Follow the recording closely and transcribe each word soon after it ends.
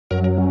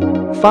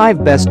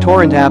5 Best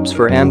Torrent Apps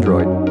for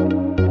Android.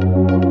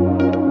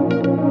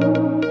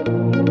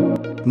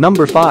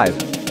 Number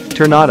 5.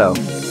 Torrnado.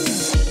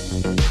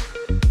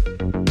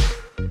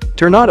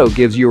 Torrnado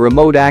gives you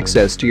remote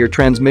access to your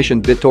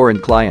transmission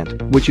BitTorrent client,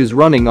 which is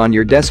running on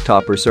your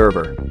desktop or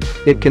server.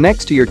 It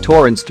connects to your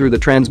torrents through the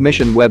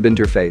transmission web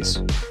interface.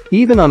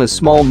 Even on a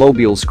small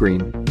mobile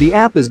screen, the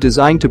app is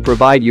designed to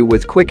provide you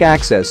with quick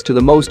access to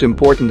the most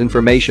important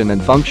information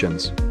and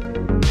functions.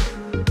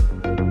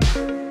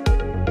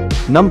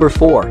 Number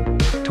 4.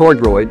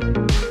 TorrDroid.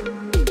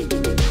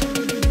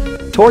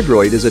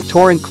 TorrDroid is a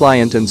torrent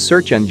client and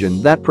search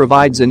engine that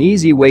provides an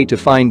easy way to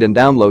find and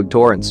download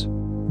torrents.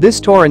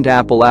 This torrent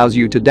app allows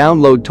you to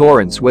download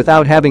torrents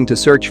without having to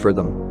search for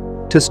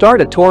them. To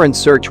start a torrent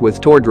search with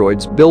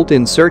TorrDroid's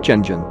built-in search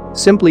engine,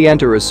 simply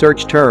enter a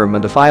search term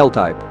and a file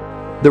type.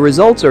 The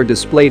results are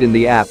displayed in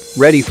the app,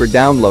 ready for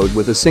download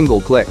with a single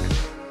click.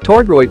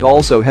 TorrDroid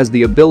also has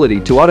the ability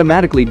to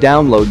automatically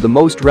download the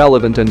most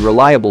relevant and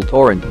reliable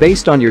torrent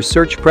based on your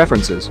search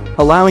preferences,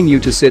 allowing you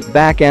to sit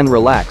back and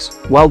relax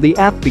while the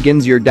app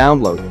begins your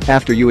download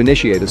after you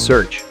initiate a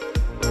search.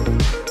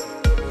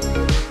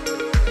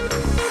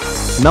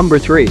 Number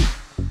 3.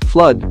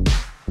 Flood.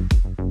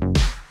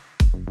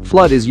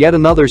 Flood is yet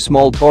another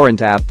small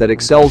torrent app that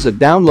excels at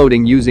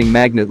downloading using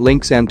magnet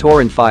links and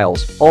torrent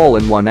files, all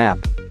in one app.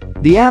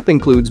 The app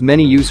includes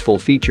many useful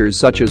features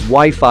such as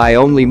Wi-Fi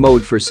only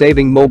mode for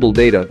saving mobile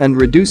data and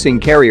reducing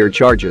carrier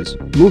charges,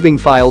 moving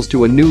files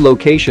to a new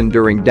location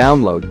during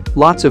download,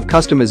 lots of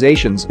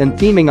customizations and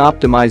theming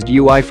optimized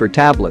UI for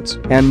tablets,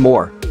 and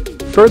more.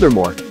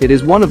 Furthermore, it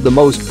is one of the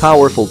most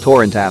powerful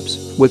torrent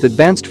apps, with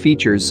advanced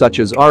features such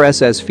as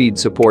RSS feed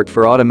support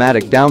for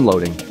automatic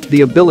downloading,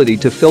 the ability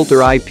to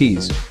filter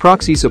IPs,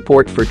 proxy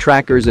support for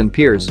trackers and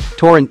peers,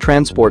 torrent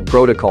transport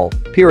protocol,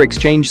 peer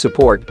exchange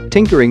support,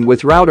 tinkering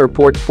with router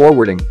port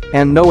forwarding,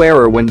 and no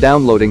error when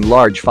downloading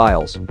large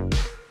files.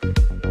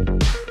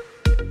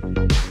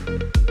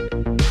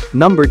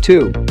 Number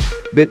 2.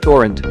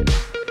 BitTorrent.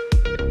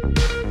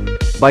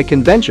 By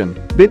convention,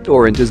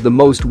 BitTorrent is the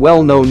most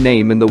well-known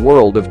name in the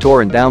world of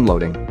torrent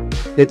downloading.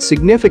 It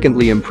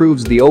significantly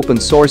improves the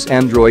open-source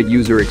Android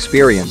user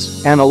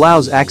experience and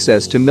allows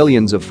access to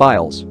millions of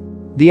files.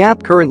 The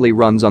app currently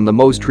runs on the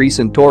most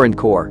recent Torrent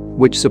core,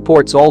 which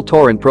supports all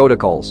torrent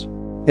protocols.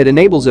 It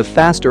enables a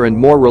faster and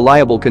more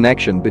reliable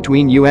connection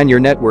between you and your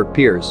network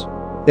peers.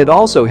 It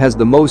also has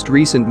the most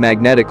recent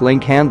magnetic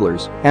link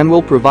handlers and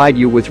will provide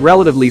you with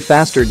relatively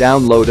faster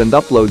download and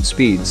upload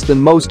speeds than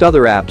most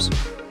other apps.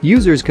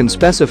 Users can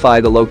specify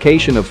the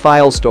location of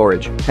file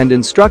storage and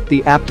instruct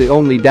the app to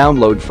only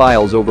download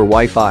files over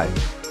Wi-Fi.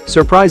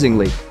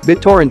 Surprisingly,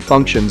 BitTorrent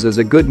functions as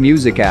a good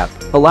music app,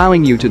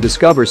 allowing you to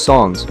discover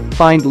songs,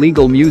 find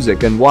legal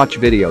music and watch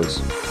videos.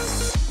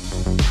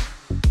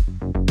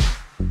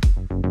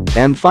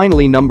 And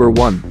finally, number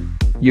 1.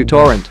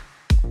 µTorrent.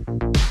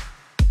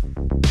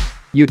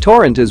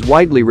 µTorrent is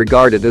widely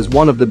regarded as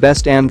one of the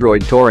best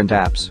Android torrent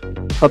apps.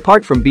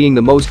 Apart from being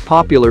the most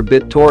popular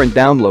BitTorrent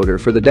downloader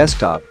for the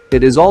desktop,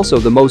 it is also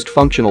the most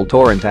functional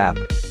torrent app.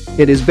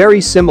 It is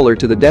very similar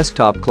to the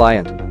desktop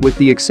client, with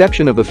the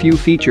exception of a few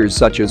features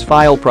such as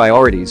file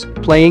priorities,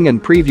 playing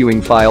and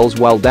previewing files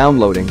while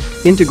downloading,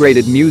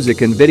 integrated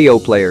music and video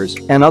players,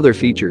 and other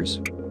features.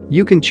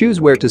 You can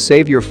choose where to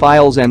save your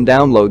files and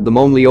download them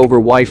only over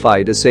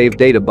Wi-Fi to save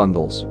data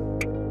bundles.